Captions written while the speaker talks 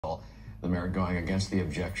The mayor going against the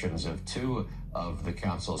objections of two of the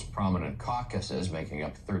council's prominent caucuses, making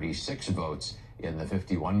up 36 votes in the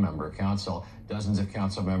 51-member council. Dozens of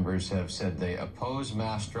council members have said they oppose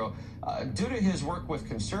Mastro due to his work with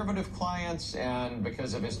conservative clients and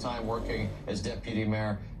because of his time working as deputy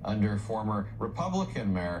mayor under former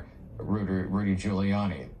Republican mayor Rudy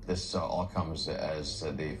Giuliani. This all comes as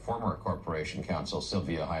the former corporation counsel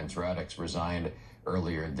Sylvia Heinz-Radix resigned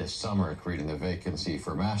earlier this summer, creating the vacancy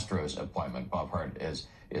for Mastro's appointment. Bob Hart is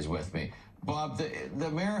with me. Bob, the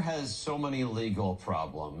mayor has so many legal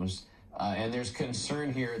problems, and there's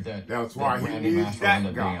concern here that that's why Randy he needs Mastro that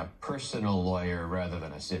ended up guy. being a personal lawyer rather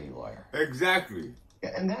than a city lawyer. Exactly.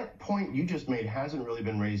 And that point you just made hasn't really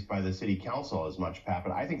been raised by the city council as much, Pat,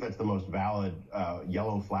 but I think that's the most valid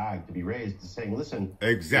yellow flag to be raised, saying, listen,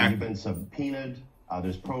 exactly. You've been subpoenaed,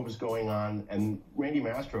 there's probes going on, and Randy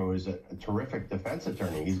Mastro is a terrific defense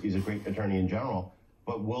attorney. He's a great attorney in general,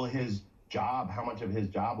 but will his job, how much of his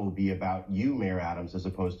job will be about you, Mayor Adams, as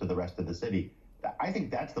opposed to the rest of the city? I think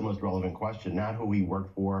that's the most relevant question, not who he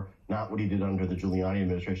worked for, not what he did under the Giuliani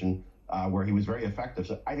administration, where he was very effective.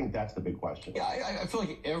 So I think that's the big question. Yeah, I feel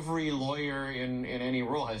like every lawyer in any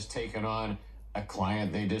role has taken on a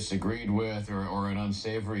client they disagreed with or an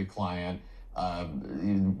unsavory client.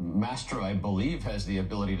 Mastro, I believe, has the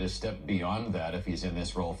ability to step beyond that if he's in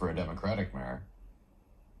this role for a Democratic mayor.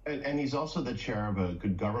 And he's also the chair of a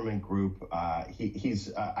good government group.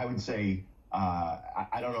 He's, I would say,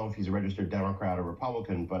 I don't know if he's a registered Democrat or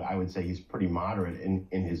Republican, but I would say he's pretty moderate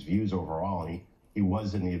in his views overall, and he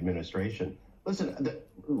was in the administration. Listen, the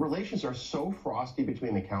relations are so frosty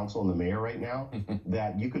between the council and the mayor right now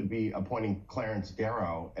that you could be appointing Clarence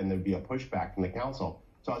Darrow and there'd be a pushback from the council.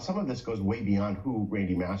 So some of this goes way beyond who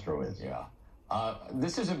Randy Mastro is. Yeah.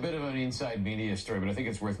 This is a bit of an inside media story, but I think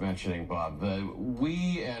it's worth mentioning, Bob.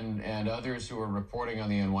 We and others who are reporting on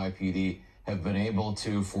the NYPD have been able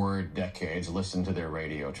to, for decades, listen to their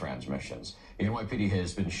radio transmissions. The NYPD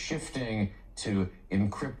has been shifting to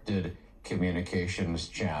encrypted communications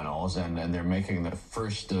channels, and they're making the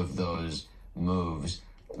first of those moves.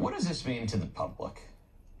 What does this mean to the public?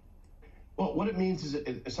 Well, what it means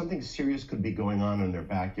is something serious could be going on in their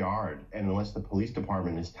backyard, and unless the police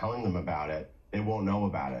department is telling them about it, they won't know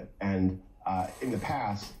about it. And in the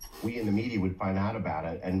past, we in the media would find out about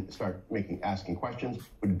it and start asking questions,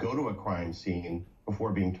 would go to a crime scene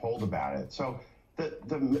before being told about it. So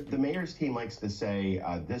the mayor's team likes to say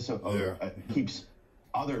this keeps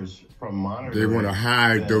others from monitoring. They want to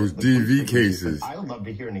hide those DV cases. I would love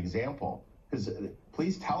to hear an example, because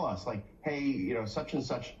please tell us, like, hey, you know, such and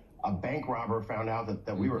such a bank robber found out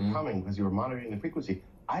that we were coming because you were monitoring the frequency.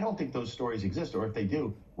 I don't think those stories exist, or if they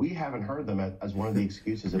do, we haven't heard them as one of the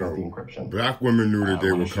excuses about the encryption. Black women knew that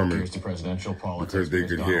they were coming to presidential politics because they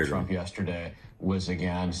could Donald hear Trump them. Yesterday was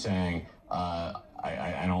again saying,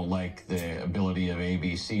 I don't like the ability of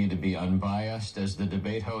ABC to be unbiased as the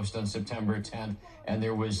debate host on September 10th. And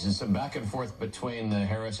there was some back and forth between the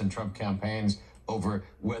Harris and Trump campaigns over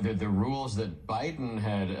whether the rules that Biden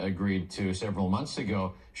had agreed to several months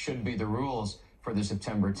ago should be the rules for the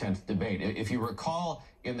September 10th debate. If you recall,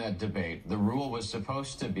 in that debate, the rule was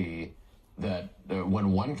supposed to be that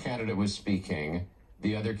when one candidate was speaking,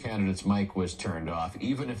 the other candidate's mic was turned off,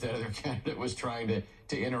 even if the other candidate was trying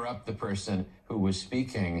to interrupt the person who was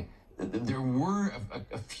speaking. There were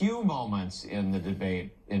a few moments in the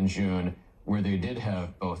debate in June where they did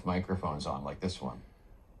have both microphones on, like this one.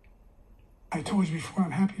 I told you before,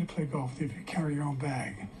 I'm happy to play golf if you carry your own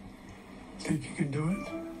bag. Think you can do it?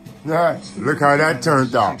 Yeah, look how that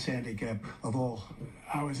turned out. 6 handicap of all.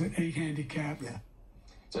 I was at 8 handicap. Yeah.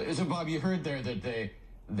 So Bob, you heard there that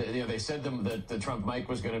they said that the Trump mic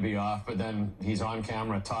was going to be off, but then he's on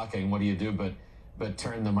camera talking. What do you do but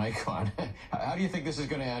turn the mic on? How do you think this is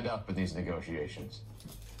going to end up in these negotiations?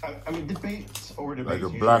 I mean, debates. Like a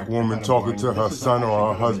black woman talking to her son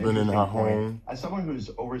or her husband in her home. As someone who's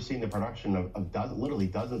overseen the production of literally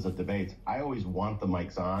dozens of debates, I always want the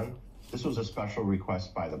mics on. This was a special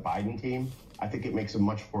request by the Biden team. I think it makes it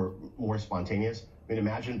much more spontaneous. I mean,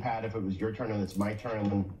 imagine, Pat, if it was your turn and it's my turn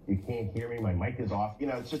and then you can't hear me, my mic is off. You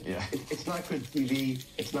know, it's just, it's not good TV.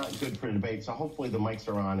 It's not good for debate. So hopefully the mics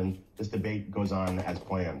are on and this debate goes on as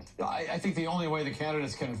planned. I think the only way the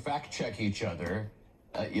candidates can fact check each other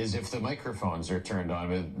is if the microphones are turned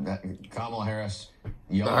on. Kamala Harris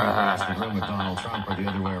yelling across the room at Donald Trump or the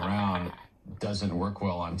other way around doesn't work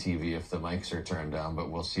well on TV if the mics are turned down, but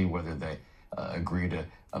we'll see whether they agree to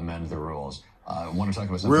amend the rules. I want to talk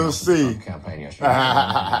about something we'll else see. The Trump campaign yesterday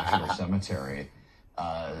at the National Cemetery.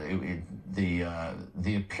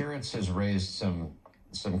 The appearance has raised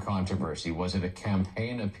some controversy. Was it a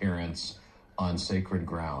campaign appearance on sacred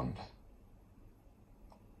ground.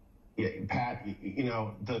 Yeah, Pat, you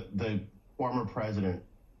know, the former president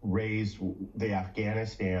raised the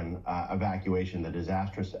Afghanistan evacuation, the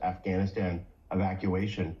disastrous Afghanistan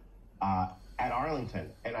evacuation at Arlington.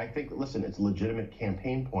 And I think, listen, it's a legitimate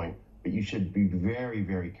campaign point, but you should be very,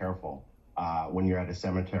 very careful when you're at a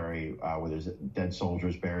cemetery where there's dead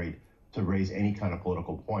soldiers buried to raise any kind of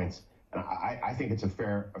political points. And I think it's a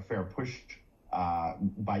fair push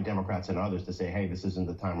by Democrats and others to say, hey, this isn't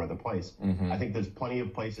the time or the place. I think there's plenty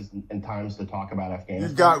of places and times to talk about Afghanistan.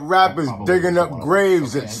 You got rappers digging up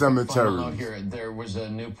graves at cemeteries. Here, there was a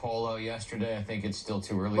new poll out yesterday. I think it's still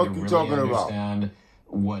too early to really understand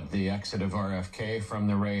what the exit of RFK from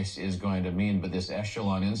the race is going to mean. But this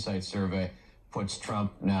Echelon Insight survey puts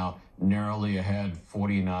Trump now narrowly ahead,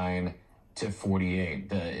 49 to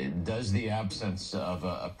 48. Does the absence of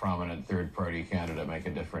a prominent third-party candidate make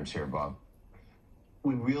a difference here, Bob?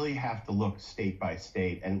 We really have to look state by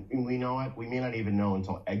state, and we know it. We may not even know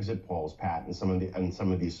until exit polls, Pat, in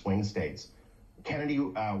some of these swing states. Kennedy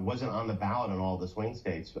wasn't on the ballot in all the swing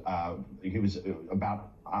states. He was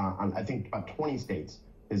I think about 20 states.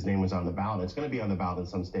 His name was on the ballot. It's going to be on the ballot in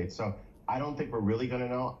some states. So I don't think we're really going to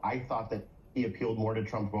know. I thought that he appealed more to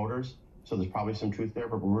Trump voters, so there's probably some truth there.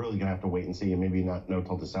 But we're really going to have to wait and see, and maybe not know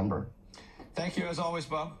till December. Thank you as always,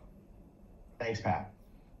 Bob. Thanks, Pat.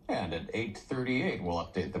 And at 8:38, we'll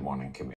update the morning commute.